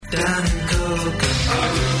down in Cocoa.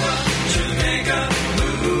 Aruba, Jamaica,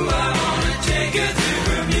 ooh, I wanna take you to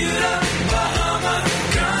Bermuda, Bahama,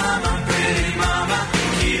 come on, pretty mama,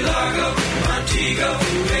 Key Largo, Montego,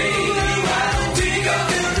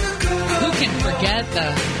 Who can forget the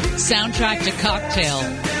soundtrack to Cocktail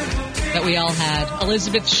that we all had?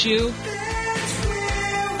 Elizabeth Shue,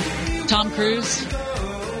 Tom Cruise.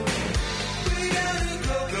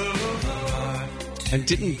 And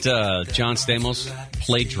didn't John Stamos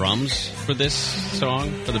play drums for this song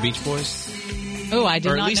for the Beach Boys? Oh, I did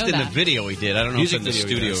not know that. Or at least in the video he did. I don't know if in the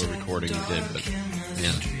studio recording he did, but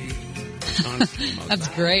yeah. That's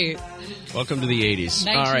great. Welcome to the 80s.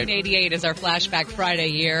 1988 is our Flashback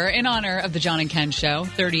Friday here in honor of the John and Ken Show,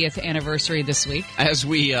 30th anniversary this week. As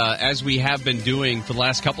we have been doing for the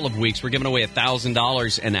last couple of weeks, we're giving away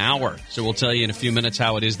 $1,000 an hour. So we'll tell you in a few minutes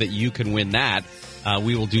how it is that you can win that.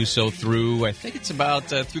 We will do so through, I think it's about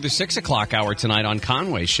through the 6 o'clock hour tonight on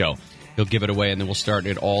Conway's show. He'll give it away, and then we'll start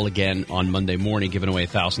it all again on Monday morning, giving away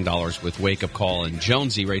 $1,000 with Wake Up Call and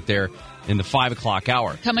Jonesy right there in the 5 o'clock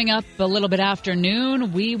hour. Coming up a little bit after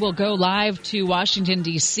noon, we will go live to Washington,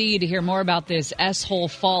 D.C. to hear more about this S-hole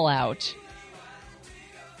fallout.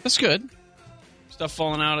 That's good. Stuff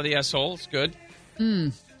falling out of the S-hole. It's good.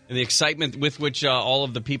 And the excitement with which all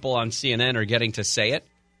of the people on CNN are getting to say it.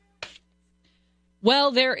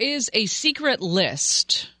 Well, there is a secret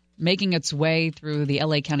list making its way through the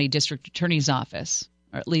L.A. County District Attorney's Office,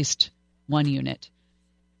 or at least one unit.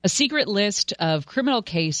 A secret list of criminal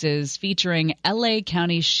cases featuring L.A.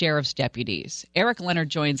 County Sheriff's deputies. Eric Leonard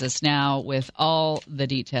joins us now with all the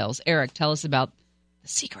details. Eric, tell us about the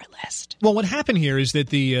secret list. Well, what happened here is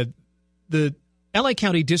that the L.A.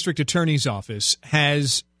 County District Attorney's Office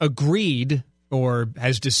has agreed or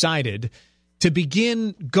has decided to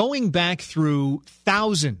begin going back through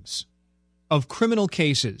thousands of criminal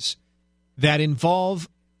cases that involve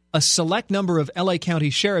a select number of L.A. County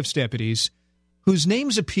Sheriff's deputies whose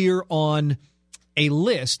names appear on a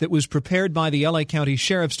list that was prepared by the L.A. County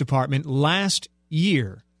Sheriff's Department last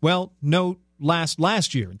year. Well, no,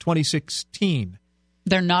 last year, in 2016.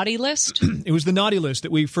 Their naughty list? It was the naughty list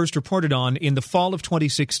that we first reported on in the fall of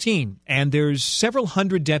 2016, and there's several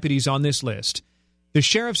hundred deputies on this list. The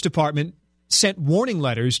Sheriff's Department sent warning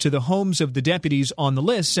letters to the homes of the deputies on the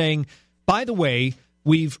list saying, by the way,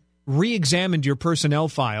 we've re-examined your personnel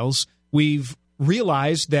files. We've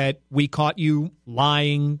realized that we caught you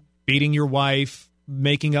lying, beating your wife,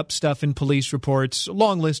 making up stuff in police reports, a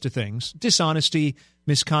long list of things, dishonesty,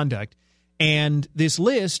 misconduct. And this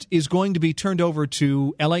list is going to be turned over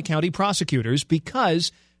to L.A. County prosecutors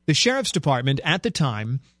because the Sheriff's Department at the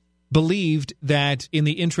time believed that in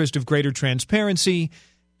the interest of greater transparency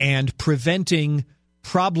and preventing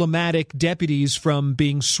problematic deputies from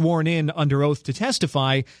being sworn in under oath to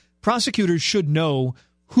testify, prosecutors should know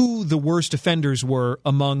who the worst offenders were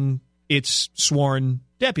among its sworn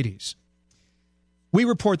deputies. We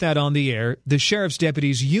report that on the air. The Sheriff's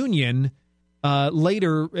Deputies Union late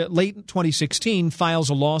 2016 files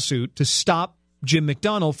a lawsuit to stop Jim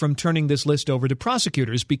McDonnell from turning this list over to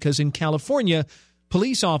prosecutors because in California,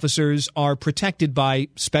 police officers are protected by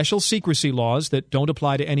special secrecy laws that don't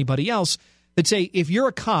apply to anybody else that say if you're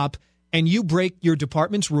a cop and you break your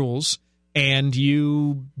department's rules and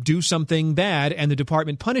you do something bad and the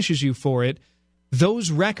department punishes you for it,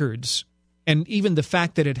 those records and even the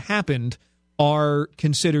fact that it happened are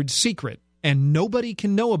considered secret. And nobody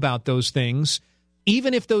can know about those things,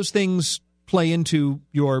 even if those things play into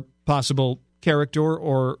your possible character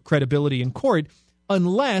or credibility in court,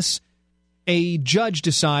 unless a judge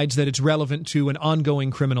decides that it's relevant to an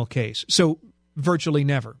ongoing criminal case. So virtually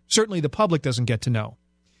never. Certainly the public doesn't get to know.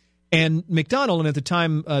 And McDonnell, and at the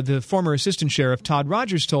time, the former assistant sheriff, Todd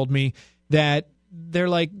Rogers, told me that they're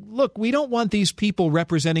like, look, we don't want these people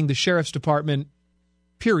representing the sheriff's department,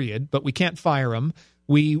 period, but we can't fire them.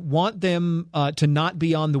 We want them to not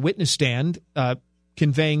be on the witness stand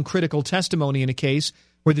conveying critical testimony in a case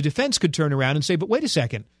where the defense could turn around and say, but wait a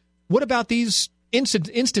second, what about these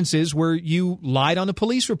instances where you lied on a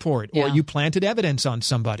police report or you planted evidence on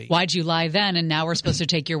somebody? Why'd you lie then, and now we're supposed to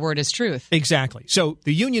take your word as truth? Exactly. So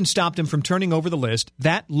the union stopped him from turning over the list.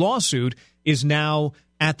 That lawsuit is now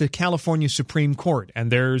at the California Supreme Court,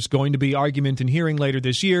 and there's going to be argument and hearing later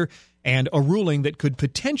this year and a ruling that could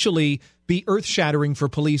potentially be earth-shattering for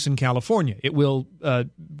police in California. It will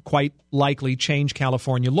quite likely change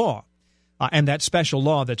California law and that special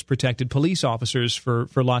law that's protected police officers for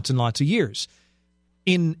lots and lots of years.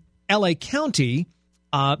 In L.A. County,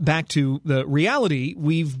 back to the reality,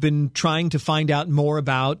 we've been trying to find out more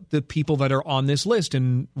about the people that are on this list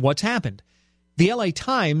and what's happened. The L.A.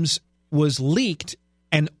 Times was leaked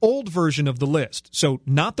an old version of the list. So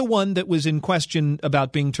not the one that was in question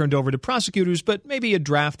about being turned over to prosecutors, but maybe a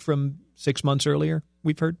draft from 6 months earlier,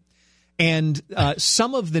 we've heard. And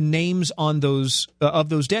some of the names on those of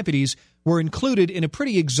those deputies were included in a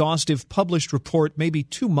pretty exhaustive published report maybe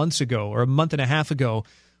 2 months ago or a month and a half ago,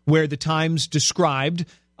 where the Times described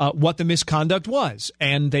what the misconduct was.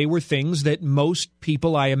 And they were things that most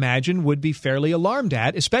people, I imagine, would be fairly alarmed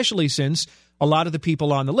at, especially since a lot of the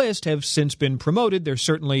people on the list have since been promoted. There's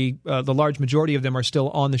certainly the large majority of them are still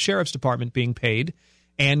on the sheriff's department being paid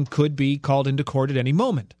and could be called into court at any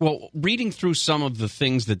moment. Well, reading through some of the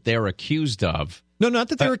things that they're accused of. No, not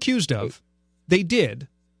that they're accused of. They did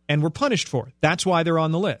and were punished for it. That's why they're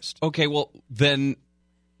on the list. Okay, well, then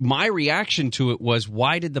my reaction to it was,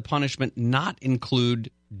 why did the punishment not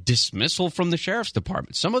include dismissal from the sheriff's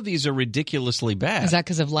department? Some of these are ridiculously bad. Is that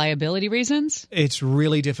because of liability reasons? It's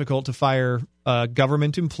really difficult to fire a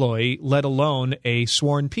government employee, let alone a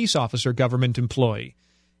sworn peace officer government employee.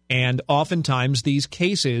 And oftentimes these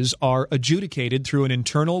cases are adjudicated through an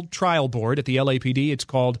internal trial board at the LAPD. It's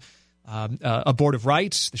called a Board of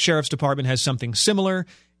Rights. The Sheriff's Department has something similar.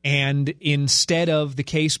 And instead of the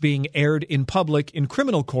case being aired in public in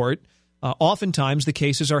criminal court, oftentimes the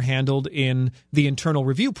cases are handled in the internal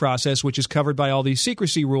review process, which is covered by all these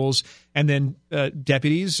secrecy rules. And then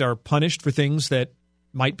deputies are punished for things that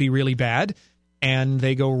might be really bad, and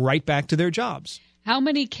they go right back to their jobs. How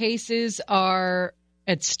many cases are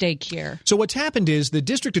at stake here? So what's happened is the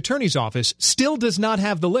district attorney's office still does not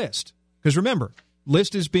have the list. Because remember,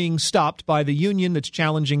 list is being stopped by the union that's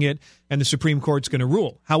challenging it, and the Supreme Court's going to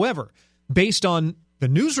rule. However, based on the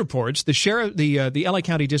news reports, the LA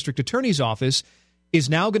County District Attorney's Office is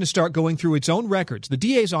now going to start going through its own records. The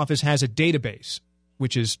DA's office has a database,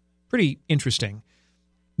 which is pretty interesting,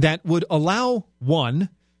 that would allow one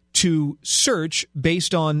to search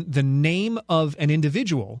based on the name of an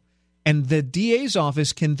individual, and the DA's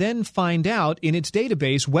office can then find out in its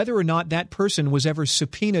database whether or not that person was ever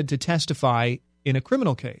subpoenaed to testify in a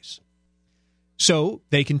criminal case. So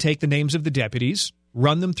they can take the names of the deputies,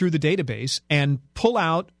 run them through the database, and pull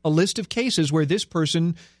out a list of cases where this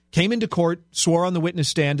person came into court, swore on the witness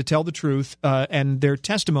stand to tell the truth, and their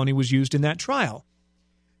testimony was used in that trial.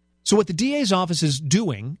 So what the DA's office is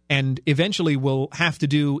doing, and eventually will have to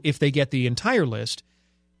do if they get the entire list,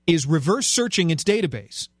 is reverse searching its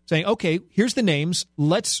database, saying, okay, here's the names.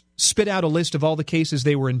 Let's spit out a list of all the cases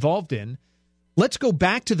they were involved in. Let's go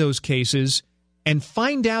back to those cases and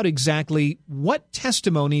find out exactly what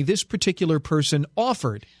testimony this particular person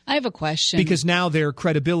offered. I have a question. Because now their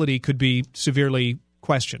credibility could be severely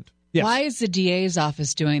questioned. Yes. Why is the DA's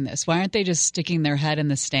office doing this? Why aren't they just sticking their head in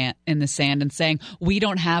the sand and saying, we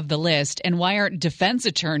don't have the list? And why aren't defense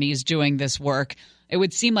attorneys doing this work? It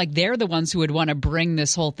would seem like they're the ones who would want to bring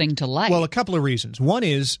this whole thing to light. Well, a couple of reasons. One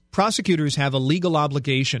is prosecutors have a legal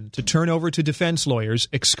obligation to turn over to defense lawyers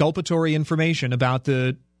exculpatory information about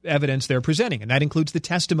the evidence they're presenting, and that includes the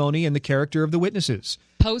testimony and the character of the witnesses.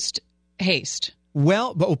 Post-haste.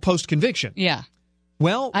 Well, post-conviction. Yeah.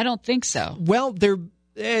 Well, I don't think so. Well,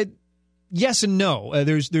 yes and no.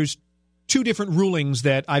 There's two different rulings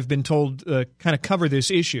that I've been told kind of cover this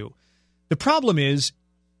issue. The problem is,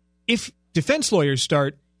 if defense lawyers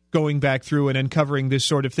start going back through and uncovering this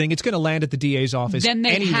sort of thing, it's going to land at the DA's office then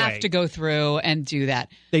they anyway. have to go through and do that.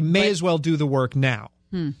 They may as well do the work now.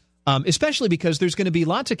 Especially because there's going to be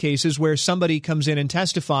lots of cases where somebody comes in and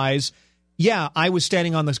testifies, yeah, I was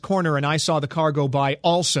standing on this corner and I saw the car go by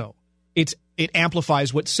also. It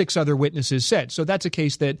amplifies what 6 other witnesses said. So that's a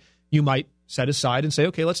case that you might set aside and say,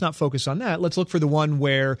 okay, let's not focus on that. Let's look for the one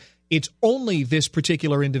where it's only this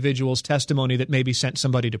particular individual's testimony that maybe sent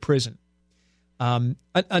somebody to prison.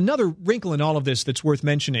 Another wrinkle in all of this that's worth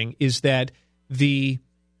mentioning is that the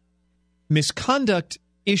misconduct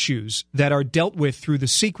issues that are dealt with through the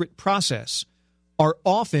secret process are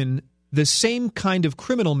often the same kind of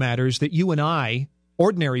criminal matters that you and I,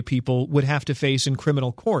 ordinary people, would have to face in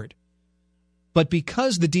criminal court. But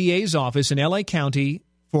because the DA's office in LA County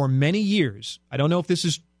for many years, I don't know if this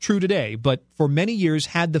is true today, but for many years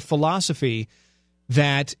had the philosophy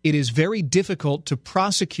that it is very difficult to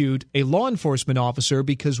prosecute a law enforcement officer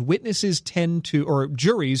because witnesses tend to, or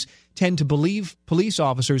juries tend to believe police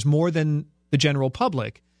officers more than the general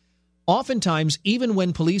public. Oftentimes, even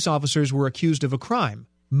when police officers were accused of a crime,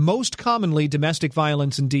 most commonly domestic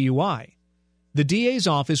violence and DUI, the DA's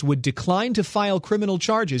office would decline to file criminal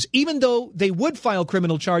charges, even though they would file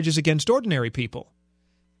criminal charges against ordinary people.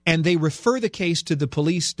 And they refer the case to the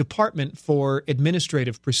police department for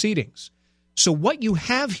administrative proceedings. So what you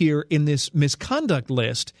have here in this misconduct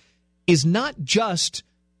list is not just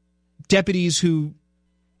deputies who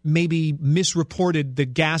maybe misreported the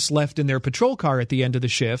gas left in their patrol car at the end of the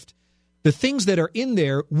shift. The things that are in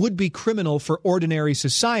there would be criminal for ordinary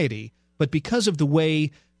society, but because of the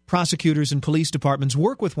way prosecutors and police departments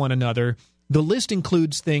work with one another, the list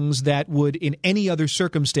includes things that would, in any other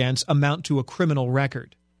circumstance, amount to a criminal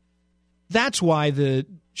record. That's why the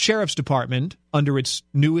Sheriff's Department, under its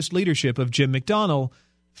newest leadership of Jim McDonnell,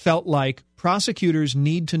 felt like prosecutors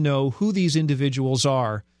need to know who these individuals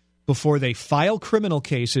are before they file criminal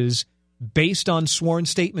cases based on sworn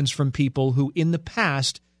statements from people who in the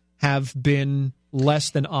past have been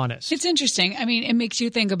less than honest. It's interesting. I mean, it makes you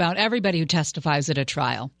think about everybody who testifies at a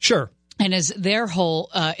trial. Sure. And is their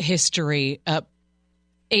whole history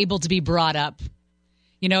able to be brought up?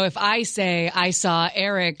 You know, if I say I saw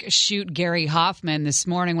Eric shoot Gary Hoffman this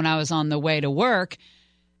morning when I was on the way to work,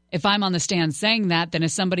 if I'm on the stand saying that, then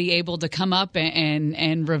is somebody able to come up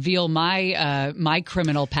and reveal my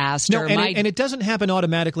criminal past? No, and it doesn't happen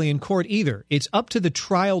automatically in court either. It's up to the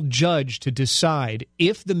trial judge to decide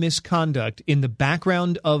if the misconduct in the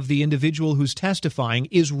background of the individual who's testifying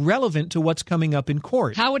is relevant to what's coming up in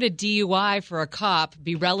court. How would a DUI for a cop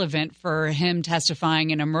be relevant for him testifying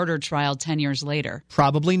in a murder trial 10 years later?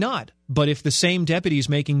 Probably not. But if the same deputy is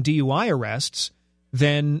making DUI arrests,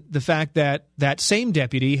 then the fact that that same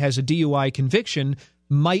deputy has a DUI conviction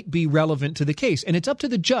might be relevant to the case. And it's up to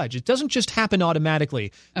the judge. It doesn't just happen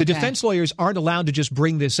automatically. The defense lawyers aren't allowed to just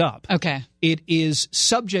bring this up. Okay. It is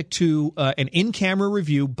subject to an in-camera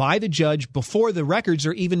review by the judge before the records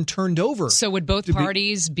are even turned over. So would both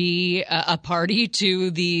parties be a party to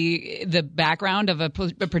the background of a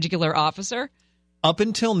particular officer? Up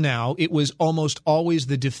until now, it was almost always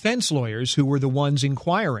the defense lawyers who were the ones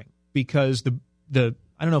inquiring, because I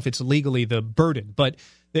don't know if it's legally the burden, but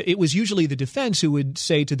it was usually the defense who would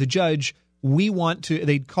say to the judge, we want to,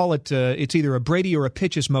 they'd call it, it's either a Brady or a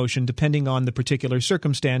Pitchess motion, depending on the particular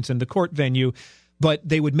circumstance and the court venue, but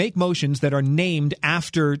they would make motions that are named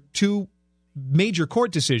after two major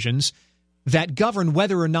court decisions that govern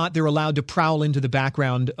whether or not they're allowed to prowl into the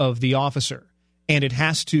background of the officer. And it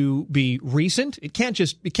has to be recent. It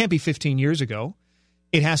can't be 15 years ago.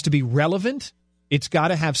 It has to be relevant. It's got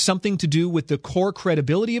to have something to do with the core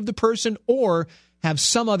credibility of the person or have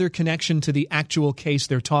some other connection to the actual case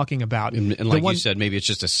they're talking about. And like you said, maybe it's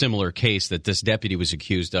just a similar case that this deputy was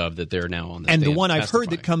accused of that they're now on the stand. And the one I've heard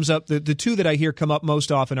that comes up, the two that I hear come up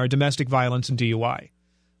most often are domestic violence and DUI.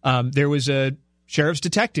 There was a sheriff's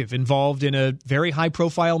detective involved in a very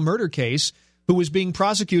high-profile murder case who was being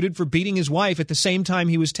prosecuted for beating his wife at the same time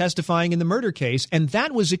he was testifying in the murder case, and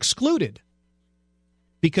that was excluded.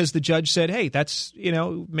 Because the judge said, hey, that's,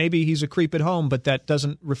 maybe he's a creep at home, but that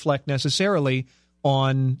doesn't reflect necessarily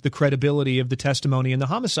on the credibility of the testimony in the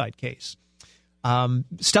homicide case.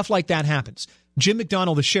 Stuff like that happens. Jim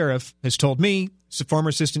McDonnell, the sheriff, has told me, former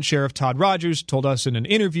Assistant Sheriff Todd Rogers told us in an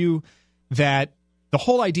interview that the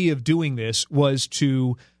whole idea of doing this was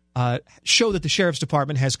to show that the Sheriff's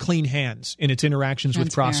Department has clean hands in its interactions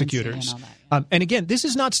with prosecutors. And all that, and again, this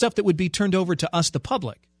is not stuff that would be turned over to us, the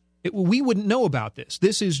public. We wouldn't know about this.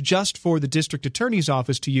 This is just for the district attorney's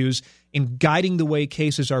office to use in guiding the way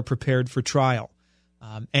cases are prepared for trial.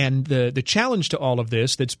 And the challenge to all of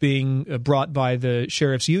this that's being brought by the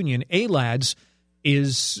Sheriff's Union, ALADS,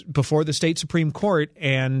 is before the state Supreme Court,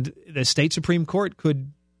 and the state Supreme Court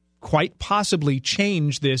could quite possibly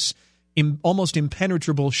change this almost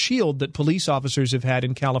impenetrable shield that police officers have had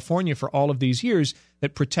in California for all of these years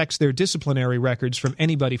that protects their disciplinary records from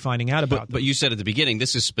anybody finding out about them. But you said at the beginning,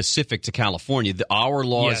 this is specific to California. Our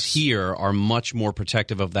laws here are much more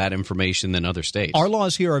protective of that information than other states. Our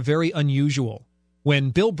laws here are very unusual.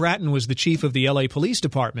 When Bill Bratton was the chief of the L.A. Police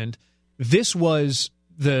Department, this was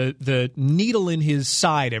the needle in his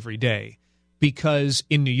side every day, because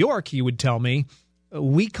in New York, he would tell me,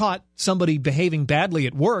 we caught somebody behaving badly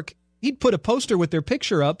at work. He'd put a poster with their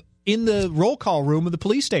picture up in the roll call room of the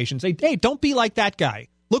police station. Say, hey, don't be like that guy.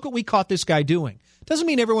 Look what we caught this guy doing. Doesn't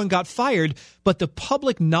mean everyone got fired, but the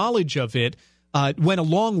public knowledge of it went a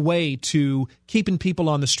long way to keeping people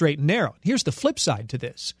on the straight and narrow. Here's the flip side to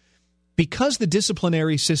this. Because the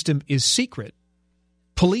disciplinary system is secret,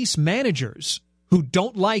 police managers who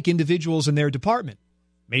don't like individuals in their department,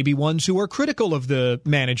 maybe ones who are critical of the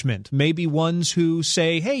management, maybe ones who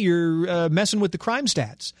say, hey, you're messing with the crime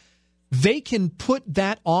stats, they can put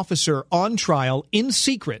that officer on trial in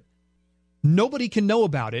secret. Nobody can know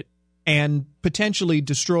about it, and potentially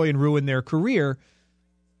destroy and ruin their career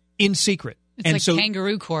in secret. It's like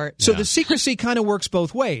kangaroo court. So the secrecy kind of works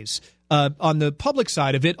both ways. On the public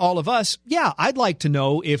side of it, all of us, I'd like to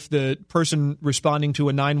know if the person responding to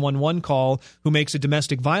a 911 call who makes a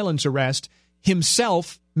domestic violence arrest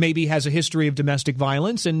himself maybe has a history of domestic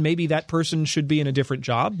violence, and maybe that person should be in a different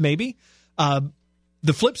job, maybe.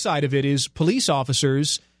 The flip side of it is police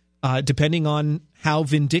officers, depending on how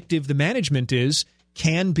vindictive the management is,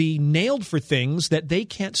 can be nailed for things that they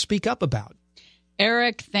can't speak up about.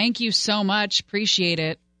 Eric, thank you so much. Appreciate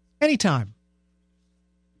it. Anytime.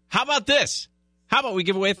 How about this? How about we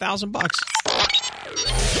give away $1,000?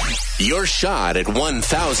 Your shot at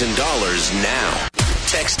 $1,000 now.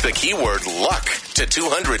 Text the keyword luck to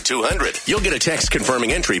 200-200. You'll get a text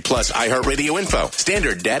confirming entry plus iHeartRadio info.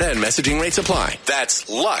 Standard data and messaging rates apply. That's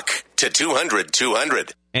luck to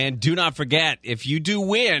 200-200. And do not forget, if you do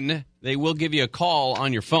win, they will give you a call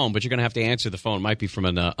on your phone, but you're going to have to answer the phone. It might be from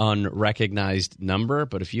an unrecognized number,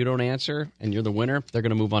 but if you don't answer and you're the winner, they're going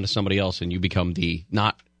to move on to somebody else, and you become the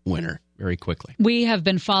not winner very quickly. We have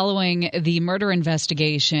been following the murder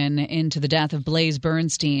investigation into the death of Blaze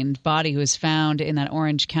Bernstein, body who was found in that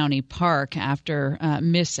Orange County park after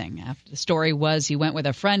missing. The story was he went with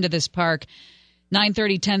a friend to this park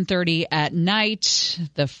 9:30, 10:30 at night.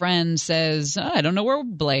 The friend says, I don't know where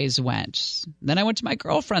Blaze went. Then I went to my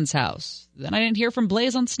girlfriend's house. Then I didn't hear from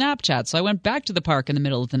Blaze on Snapchat, so I went back to the park in the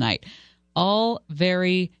middle of the night. All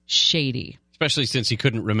very shady. Especially since he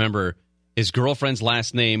couldn't remember his girlfriend's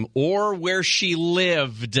last name or where she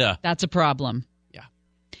lived. That's a problem. Yeah.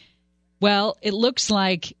 Well, it looks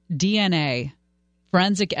like DNA,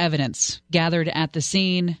 forensic evidence gathered at the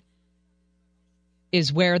scene,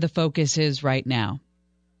 is where the focus is right now.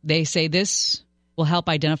 They say this will help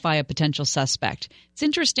identify a potential suspect. It's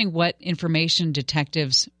interesting what information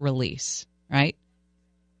detectives release, right?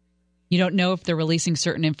 You don't know if they're releasing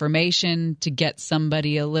certain information to get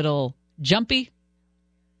somebody a little jumpy,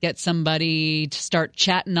 get somebody to start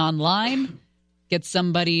chatting online, get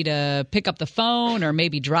somebody to pick up the phone or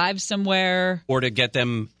maybe drive somewhere. Or to get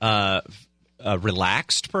them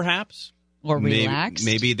relaxed, perhaps. Or relaxed.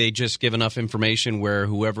 Maybe they just give enough information where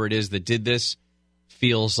whoever it is that did this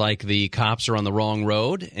feels like the cops are on the wrong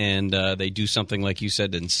road, and they do something, like you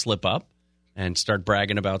said, and slip up and start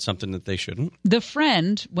bragging about something that they shouldn't. The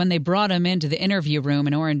friend, when they brought him into the interview room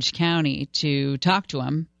in Orange County to talk to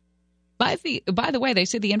him, by the way, they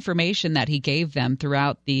say the information that he gave them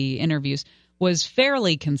throughout the interviews was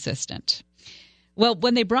fairly consistent. Well,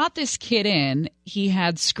 when they brought this kid in, he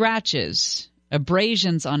had scratches,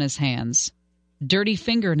 abrasions on his hands, dirty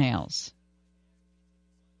fingernails.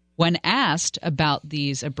 When asked about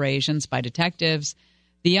these abrasions by detectives,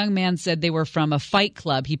 the young man said they were from a fight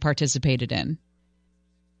club he participated in.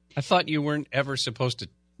 I thought you weren't ever supposed to.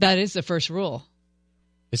 That is the first rule.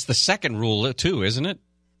 It's the second rule, too, isn't it?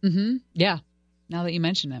 Mm-hmm. Yeah, now that you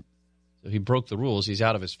mention it. So he broke the rules. He's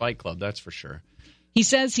out of his fight club, that's for sure. He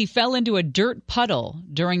says he fell into a dirt puddle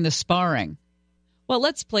during the sparring. Well,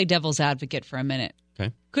 let's play devil's advocate for a minute.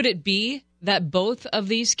 Okay. Could it be that both of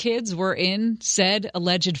these kids were in said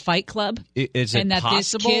alleged fight club? Is it and that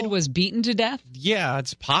possible? This kid was beaten to death? Yeah,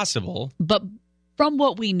 it's possible. But from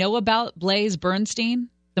what we know about Blaze Bernstein,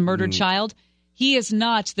 the murdered child, he is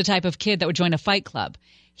not the type of kid that would join a fight club.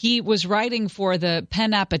 He was writing for the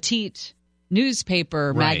Pen Appetit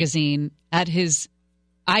newspaper magazine at his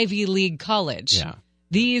Ivy League college. Yeah.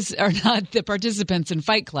 These are not the participants in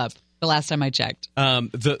Fight Club, the last time I checked.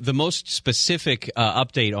 The most specific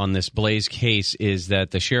update on this Blaze case is that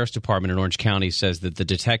the Sheriff's Department in Orange County says that the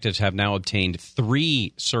detectives have now obtained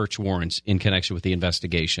 3 search warrants in connection with the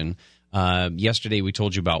investigation. Yesterday we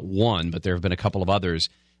told you about one, but there have been a couple of others.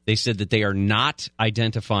 They said that they are not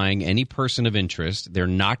identifying any person of interest. They're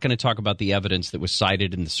not going to talk about the evidence that was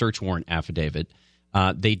cited in the search warrant affidavit.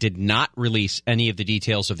 They did not release any of the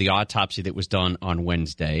details of the autopsy that was done on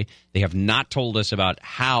Wednesday. They have not told us about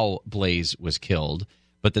how Blaze was killed,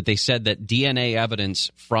 but that they said that DNA evidence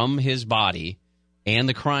from his body and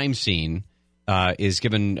the crime scene is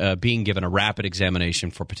being given a rapid examination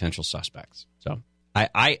for potential suspects. So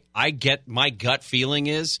I get, my gut feeling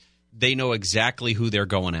is they know exactly who they're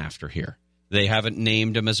going after here. They haven't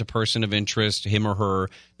named him as a person of interest, him or her.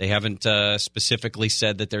 They haven't specifically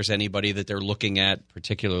said that there's anybody that they're looking at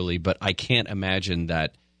particularly, but I can't imagine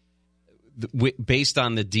that based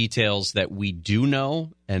on the details that we do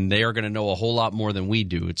know, and they are going to know a whole lot more than we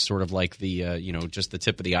do. It's sort of like the, just the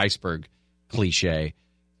tip of the iceberg cliche.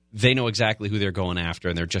 They know exactly who they're going after,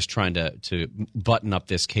 and they're just trying to button up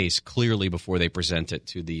this case clearly before they present it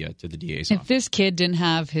to the DA's office. If this kid didn't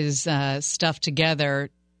have his stuff together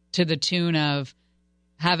to the tune of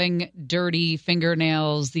having dirty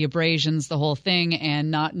fingernails, the abrasions, the whole thing,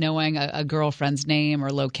 and not knowing a girlfriend's name or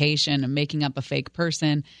location and making up a fake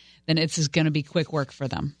person, then it's going to be quick work for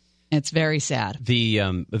them. It's very sad.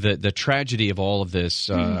 The tragedy of all of this,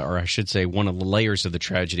 or I should say one of the layers of the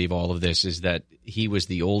tragedy of all of this, is that he was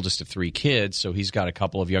the oldest of 3 kids, so he's got a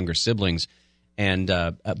couple of younger siblings. And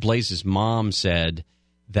Blaze's mom said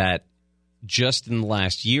that just in the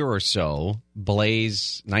last year or so,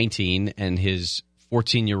 Blaze, 19, and his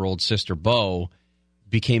 14-year-old sister, Bo,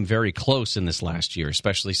 became very close in this last year,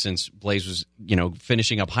 especially since Blaze was,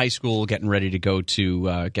 finishing up high school, getting ready to go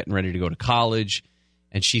to college.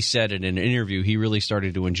 And she said in an interview he really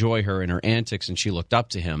started to enjoy her and her antics, and she looked up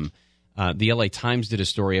to him. The LA Times did a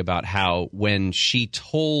story about how when she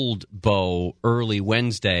told Bo early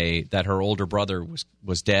Wednesday that her older brother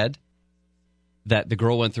was dead, that the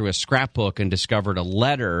girl went through a scrapbook and discovered a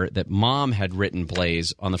letter that Mom had written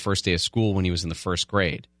Blaze on the first day of school when he was in the first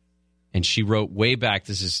grade. And she wrote way back,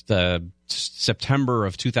 this is the September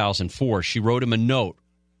of 2004, she wrote him a note,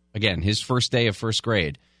 again, his first day of first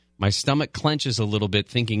grade. My stomach clenches a little bit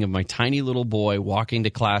thinking of my tiny little boy walking to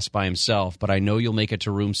class by himself, but I know you'll make it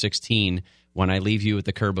to room 16 when I leave you at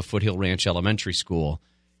the curb of Foothill Ranch Elementary School.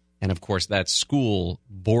 And, of course, that school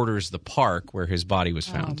borders the park where his body was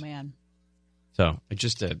found. Oh, man. So,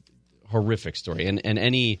 just a horrific story. And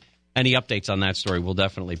any updates on that story we'll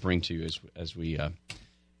definitely bring to you as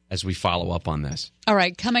we follow up on this. All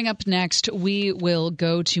right, coming up next, we will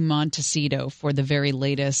go to Montecito for the very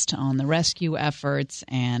latest on the rescue efforts.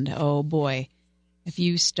 And, oh, boy, if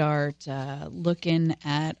you start looking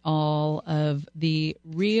at all of the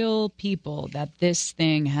real people that this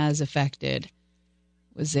thing has affected,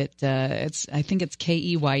 I think it's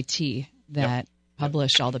KEYT that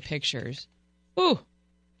published all the pictures. Ooh,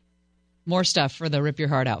 more stuff for the Rip Your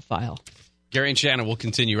Heart Out file. Gary and Shannon will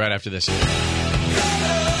continue right after this.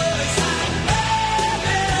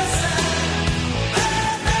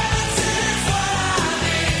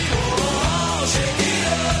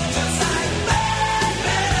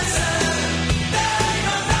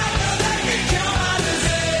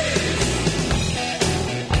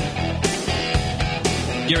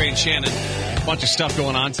 Gary and Shannon, a bunch of stuff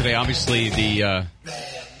going on today. Obviously, the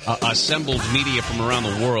assembled media from around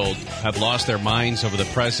the world have lost their minds over the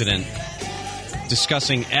president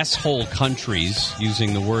discussing S-hole countries,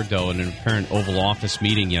 using the word, though, in an apparent Oval Office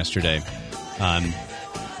meeting yesterday.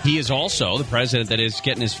 He is also the president that is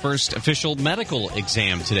getting his first official medical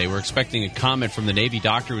exam today. We're expecting a comment from the Navy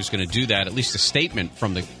doctor who's going to do that, at least a statement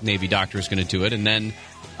from the Navy doctor who's going to do it, and then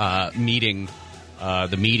meeting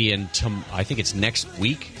the media, I think it's next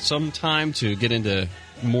week sometime, to get into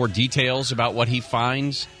more details about what he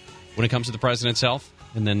finds when it comes to the president's health.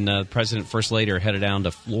 And then the president first later headed down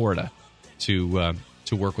to Florida to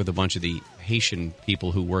work with a bunch of the Haitian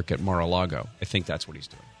people who work at Mar-a-Lago. I think that's what he's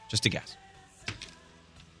doing. Just a guess.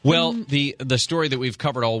 Well, the story that we've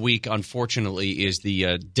covered all week, unfortunately, is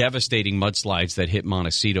the devastating mudslides that hit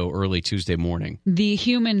Montecito early Tuesday morning. The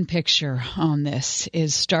human picture on this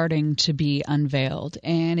is starting to be unveiled,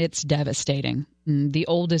 and it's devastating. The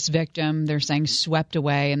oldest victim, they're saying, swept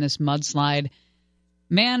away in this mudslide.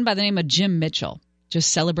 Man by the name of Jim Mitchell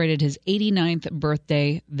just celebrated his 89th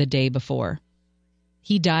birthday the day before.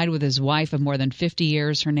 He died with his wife of more than 50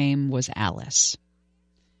 years. Her name was Alice.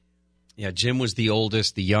 Yeah, Jim was the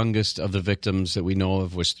oldest. The youngest of the victims that we know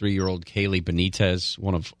of was 3-year-old Kaylee Benitez,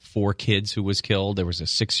 one of 4 kids who was killed. There was a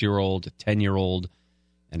 6-year-old, a 10-year-old,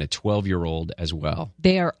 and a 12-year-old as well.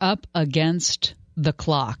 They are up against the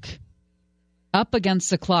clock. Up against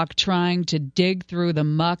the clock, trying to dig through the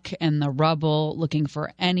muck and the rubble, looking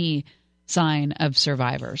for any sign of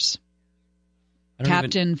survivors.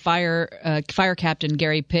 Fire Captain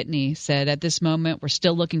Gary Pitney said, "At this moment, we're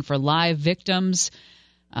still looking for live victims."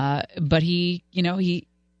 But he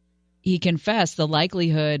confessed the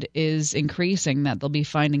likelihood is increasing that they'll be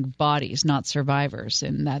finding bodies, not survivors,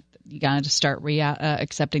 and that you got to start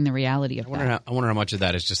accepting the reality of that. I wonder how much of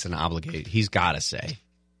that is just an obligate. He's got to say.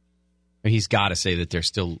 He's got to say that they're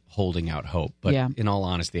still holding out hope. But in all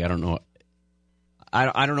honesty, I don't know.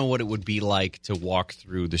 I don't know what it would be like to walk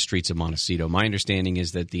through the streets of Montecito. My understanding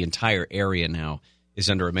is that the entire area now is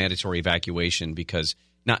under a mandatory evacuation because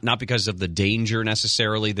not because of the danger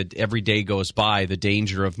necessarily that every day goes by, the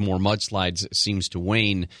danger of more mudslides seems to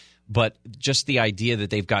wane, but just the idea that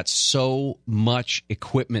they've got so much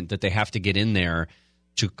equipment that they have to get in there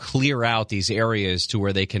to clear out these areas to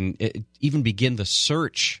where they can even begin the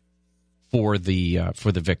search for the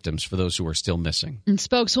victims, for those who are still missing. And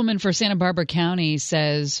spokeswoman for Santa Barbara County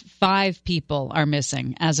says 5 people are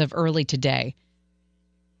missing as of early today.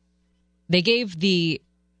 They gave the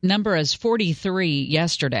number as 43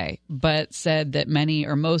 yesterday, but said that many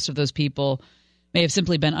or most of those people may have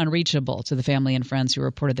simply been unreachable to the family and friends who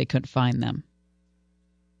reported they couldn't find them.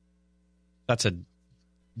 That's a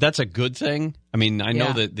that's a good thing. I mean, I know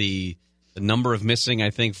Yeah. that the number of missing, I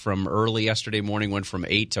think, from early yesterday morning went from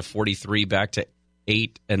 8 to 43, back to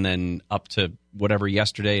 8, and then up to whatever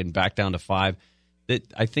yesterday and back down to 5.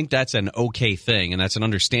 I think that's an okay thing, and that's an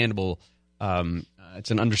understandable it's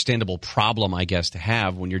an understandable problem, I guess, to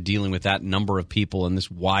have when you're dealing with that number of people in this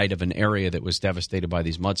wide of an area that was devastated by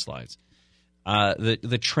these mudslides.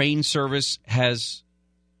 The train service has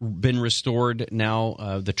been restored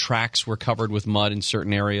now. The tracks were covered with mud in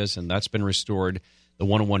certain areas, and that's been restored. The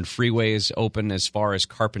 101 freeway is open as far as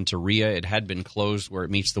Carpinteria. It had been closed where it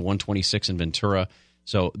meets the 126 in Ventura.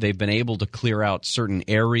 So they've been able to clear out certain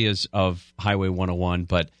areas of Highway 101,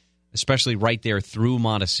 but especially right there through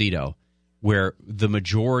Montecito, where the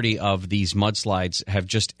majority of these mudslides have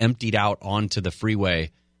just emptied out onto the freeway.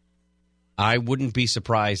 I wouldn't be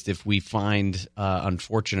surprised if we find,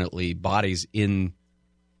 unfortunately, bodies in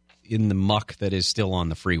the muck that is still on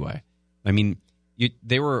the freeway. I mean,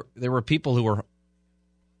 there were people who were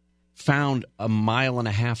found a mile and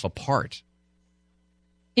a half apart.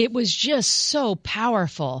 It was just so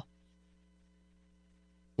powerful.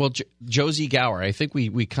 Well, Josie Gower, I think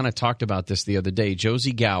we kind of talked about this the other day.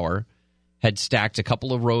 Josie Gower had stacked a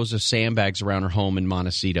couple of rows of sandbags around her home in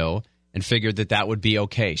Montecito and figured that would be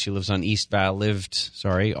okay. She lives on East Valley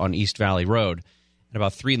Road. At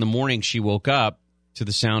about 3 a.m, she woke up to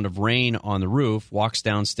the sound of rain on the roof, walks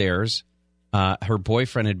downstairs. Her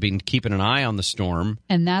boyfriend had been keeping an eye on the storm.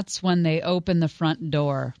 And that's when they open the front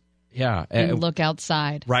door. Yeah. And look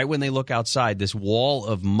outside. Right when they look outside, this wall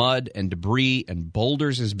of mud and debris and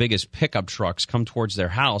boulders as big as pickup trucks come towards their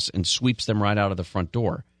house and sweeps them right out of the front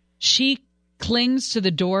door. She clings to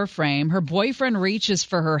the door frame. Her boyfriend reaches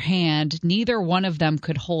for her hand. Neither one of them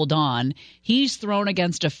could hold on. He's thrown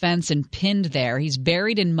against a fence and pinned there. He's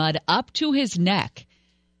buried in mud up to his neck.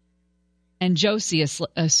 And Josie is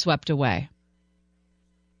swept away.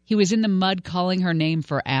 He was in the mud calling her name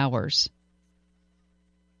for hours.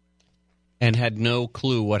 And had no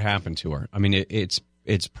clue what happened to her. I mean,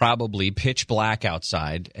 it's probably pitch black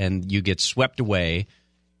outside, and you get swept away.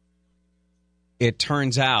 It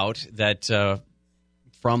turns out that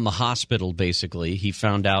from the hospital, basically, he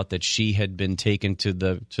found out that she had been taken to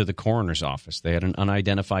the coroner's office. They had an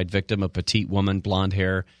unidentified victim, a petite woman, blonde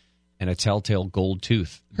hair, and a telltale gold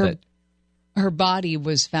tooth. Her body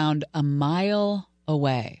was found a mile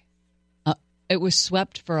away. It was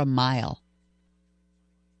swept for a mile.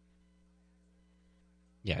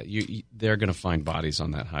 Yeah, they're going to find bodies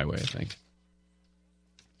on that highway, I think.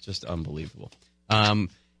 Just unbelievable. I don't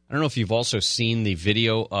know if you've also seen the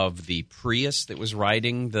video of the Prius that was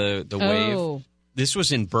riding the wave. This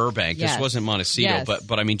was in Burbank. Yes. This wasn't Montecito, Yes.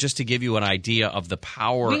 but I mean, just to give you an idea of the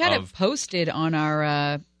power We had it posted on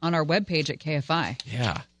our webpage at KFI.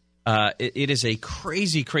 Yeah. It is a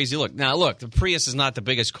crazy, crazy look. Now, look, the Prius is not the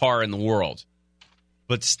biggest car in the world.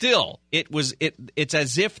 But still, it's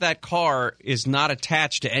as if that car is not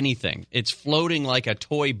attached to anything. It's floating like a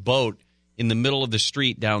toy boat in the middle of the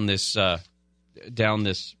street down this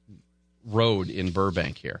road in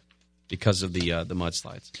Burbank here because of the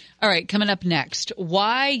mudslides. All right, coming up next,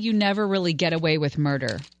 why you never really get away with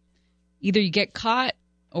murder. Either you get caught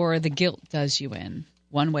or the guilt does you in,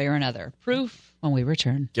 one way or another. Proof when we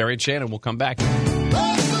return. Gary and Shannon will come back.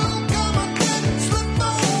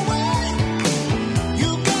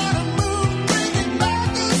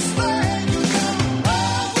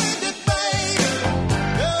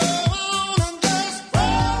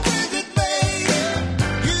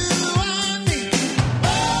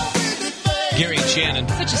 Gary and Shannon.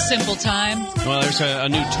 Such a simple time. Well, there's a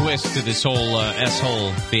new twist to this whole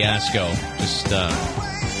S-hole fiasco. Just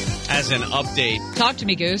as an update. Talk to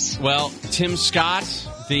me, Goose. Well, Tim Scott,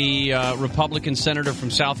 the Republican senator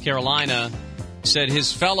from South Carolina, said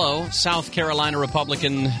his fellow South Carolina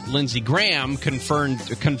Republican Lindsey Graham confirmed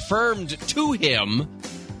to him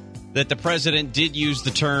that the president did use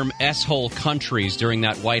the term S-hole countries during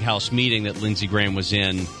that White House meeting that Lindsey Graham was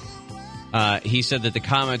in. He said that the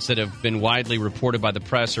comments that have been widely reported by the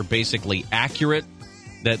press are basically accurate,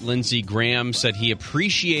 that Lindsey Graham said he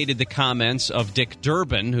appreciated the comments of Dick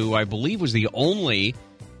Durbin, who I believe was the only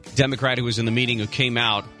Democrat who was in the meeting who came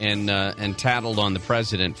out and tattled on the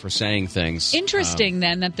president for saying things. Interesting,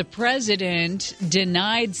 then, that the president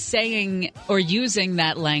denied saying or using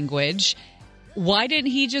that language. Why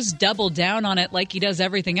didn't he just double down on it like he does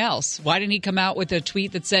everything else? Why didn't he come out with a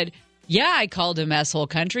tweet that said, yeah, I called them S-hole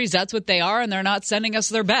countries. That's what they are, and they're not sending us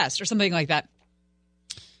their best, or something like that?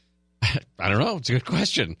 I don't know. It's a good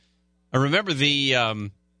question. I remember the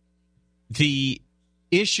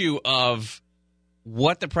issue of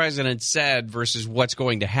what the president said versus what's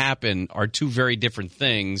going to happen are two very different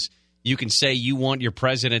things. You can say you want your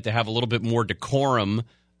president to have a little bit more decorum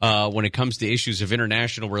when it comes to issues of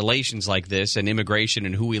international relations like this and immigration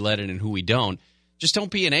and who we let in and who we don't. Just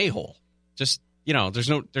don't be an a-hole. Just,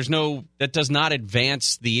 there's no that does not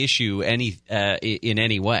advance the issue in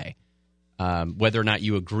any way. Whether or not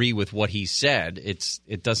you agree with what he said,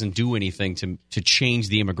 it doesn't do anything to change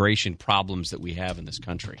the immigration problems that we have in this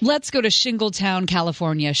country. Let's go to Shingletown,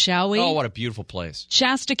 California, shall we? Oh, what a beautiful place.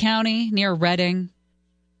 Shasta County near Redding.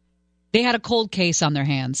 They had a cold case on their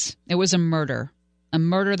hands. It was a murder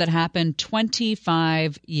that happened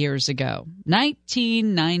 25 years ago,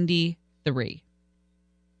 1993.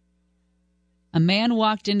 A man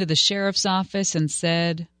walked into the sheriff's office and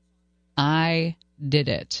said, "I did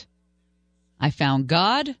it. I found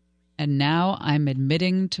God, and now I'm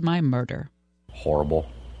admitting to my murder." Horrible.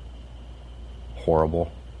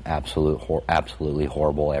 Absolutely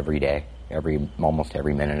horrible every day. Almost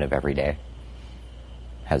every minute of every day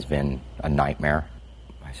has been a nightmare.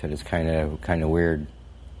 I said it's kind of weird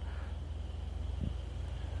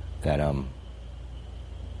that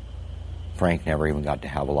Frank never even got to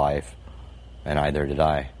have a life, and either did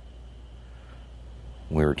I.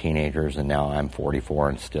 We were teenagers, and now I'm 44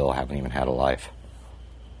 and still haven't even had a life.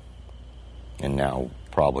 And now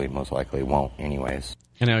probably most likely won't anyways.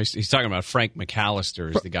 And now he's talking about Frank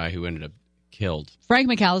McAllister is the guy who ended up killed. Frank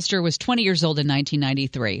McAllister was 20 years old in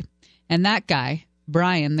 1993. And that guy,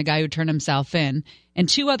 Brian, the guy who turned himself in, and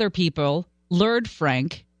two other people lured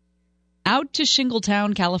Frank out to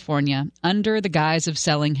Shingletown, California, under the guise of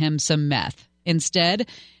selling him some meth. Instead,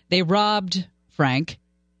 they robbed Frank.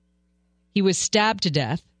 He was stabbed to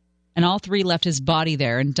death, and all three left his body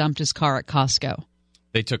there and dumped his car at Costco.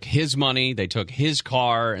 They took his money, they took his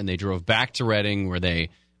car, and they drove back to Redding where they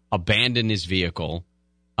abandoned his vehicle.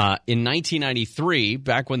 In 1993,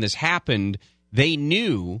 back when this happened, they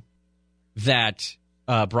knew that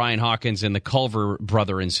Brian Hawkins and the Culver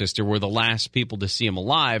brother and sister were the last people to see him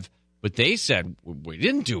alive, but they said, we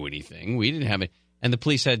didn't do anything. We didn't have it. And the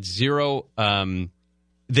police had zero.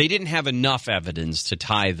 They didn't have enough evidence to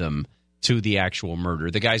tie them to the actual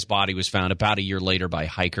murder. The guy's body was found about a year later by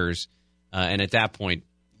hikers. And at that point,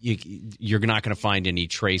 you're not going to find any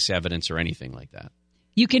trace evidence or anything like that.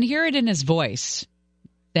 You can hear it in his voice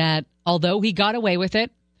that although he got away with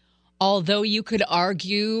it, although you could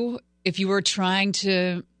argue if you were trying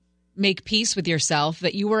to make peace with yourself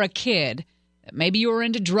that you were a kid, that maybe you were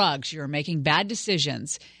into drugs, you were making bad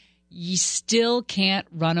decisions, you still can't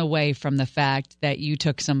run away from the fact that you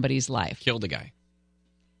took somebody's life. Killed a guy.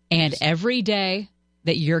 And every day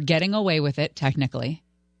that you're getting away with it, technically,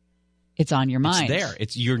 it's on your mind. It's there.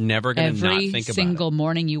 You're never going to not think about it. Every single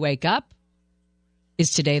morning you wake up,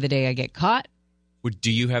 is today the day I get caught?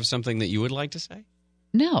 Do you have something that you would like to say?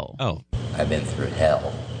 No. Oh. I've been through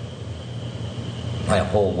hell my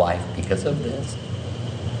whole life because of this.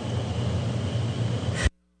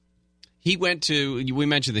 We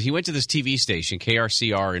mentioned that he went to this TV station,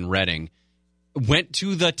 KRCR in Redding, went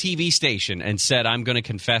to the TV station and said, I'm going to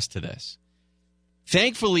confess to this.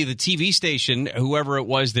 Thankfully, the TV station, whoever it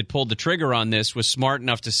was that pulled the trigger on this, was smart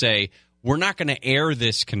enough to say, we're not going to air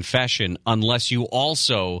this confession unless you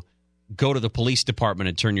also go to the police department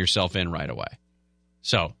and turn yourself in right away.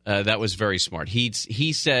 So that was very smart.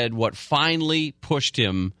 He said what finally pushed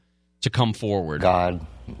him to come forward. God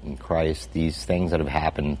and Christ, these things that have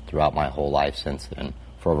happened throughout my whole life since then,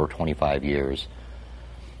 for over 25 years,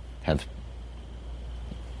 have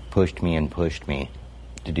pushed me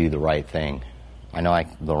to do the right thing. I know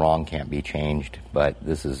the wrong can't be changed, but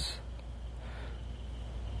this is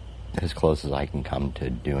as close as I can come to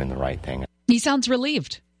doing the right thing. He sounds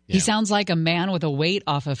relieved. Yeah. He sounds like a man with a weight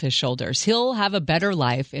off of his shoulders. He'll have a better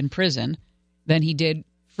life in prison than he did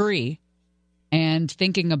free and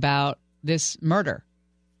thinking about this murder,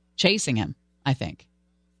 chasing him, I think.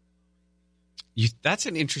 That's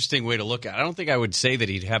an interesting way to look at it. I don't think I would say that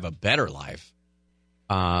he'd have a better life.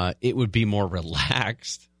 It would be more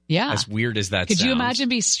relaxed. Yeah. As weird as that sounds. Could you imagine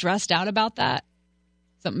being stressed out about that?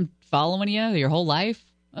 Something following you your whole life?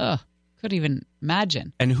 Ugh, couldn't even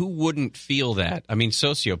imagine. And who wouldn't feel that? I mean,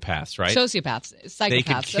 sociopaths, right? Sociopaths, psychopaths. They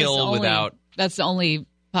could kill without... That's the only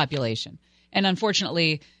population. And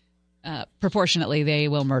unfortunately, proportionately, they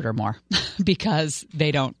will murder more because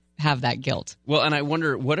they don't have that guilt. Well, and I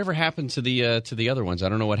wonder, whatever happened to the other ones? I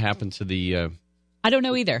don't know what happened to the... I don't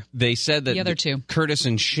know either. They said that the other two, Curtis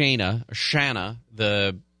and Shanna,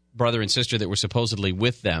 the brother and sister that were supposedly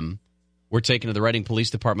with them, were taken to the Redding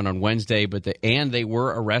Police Department on Wednesday, and they were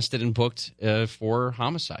arrested and booked for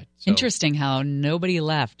homicide. So. Interesting how nobody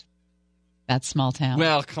left that small town.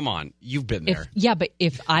 Well, come on. You've been there. But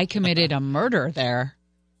if I committed a murder there,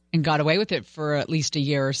 and got away with it for at least a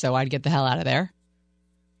year or so, I'd get the hell out of there.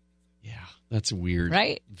 Yeah, that's weird.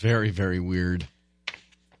 Right? Very, very weird.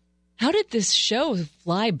 How did this show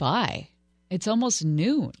fly by? It's almost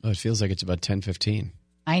noon. Oh, it feels like it's about 10:15.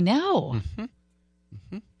 I know.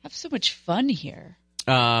 Have so much fun here.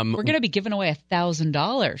 We're going to be giving away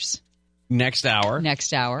 $1,000 next hour.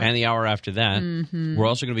 And the hour after that. We're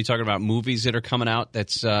also going to be talking about movies that are coming out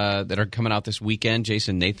that are coming out this weekend.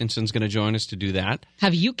 Jason Nathanson's going to join us to do that.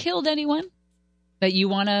 Have you killed anyone that you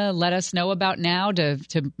want to let us know about now to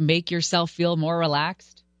make yourself feel more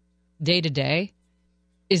relaxed day to day?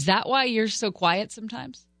 Is that why you're so quiet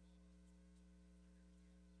sometimes?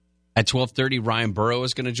 At 12:30, Ryan Burrow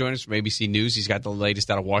is going to join us from ABC News. He's got the latest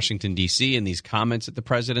out of Washington, D.C., and these comments that the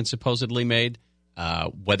president supposedly made.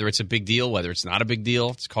 Whether it's a big deal, whether it's not a big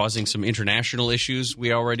deal, it's causing some international issues,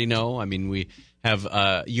 we already know. I mean, we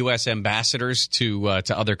have U.S. ambassadors to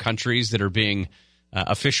other countries that are being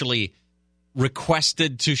officially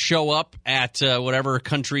requested to show up at whatever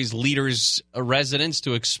country's leader's residence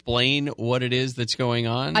to explain what it is that's going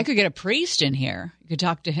on. I could get a priest in here. You could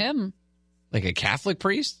talk to him. Like a Catholic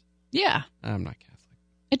priest? Yeah. I'm not Catholic.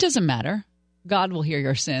 It doesn't matter. God will hear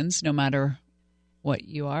your sins no matter what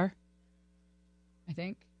you are, I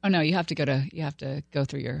think. Oh, no, you have to go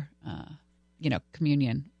through your,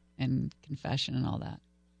 communion and confession and all that.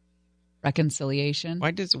 Reconciliation.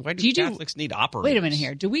 Why do Catholics need operators? Wait a minute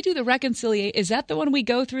here. Do we do the reconciliation? Is that the one we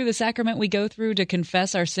go through, the sacrament we go through to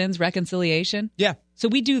confess our sins, reconciliation? Yeah. So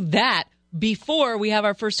we do that before we have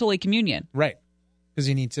our first Holy Communion. Right. Because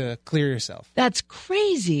you need to clear yourself. That's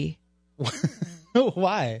crazy.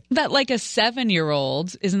 Why? That like a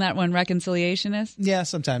 7-year-old, isn't that when reconciliation is? Yeah,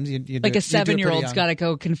 sometimes you do, like a 7-year-old's got to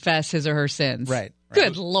go confess his or her sins. Right.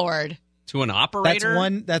 Good Lord. To an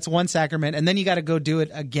operator? That's one sacrament, and then you got to go do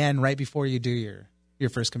it again right before you do your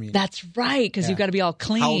first communion. That's right, because you've got to be all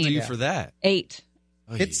clean. How old are you for that? 8.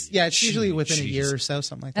 It's usually within a year or so,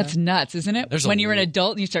 something like that. That's nuts, isn't it? When you're an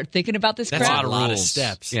adult and you start thinking about this crap. That's a lot of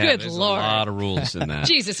steps. Yeah, Good there's Lord. a lot of rules in that.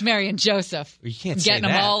 Jesus, Mary, and Joseph. You can't say getting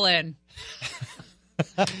them all in.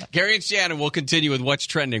 Gary and Shannon will continue with What's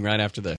Trending right after this.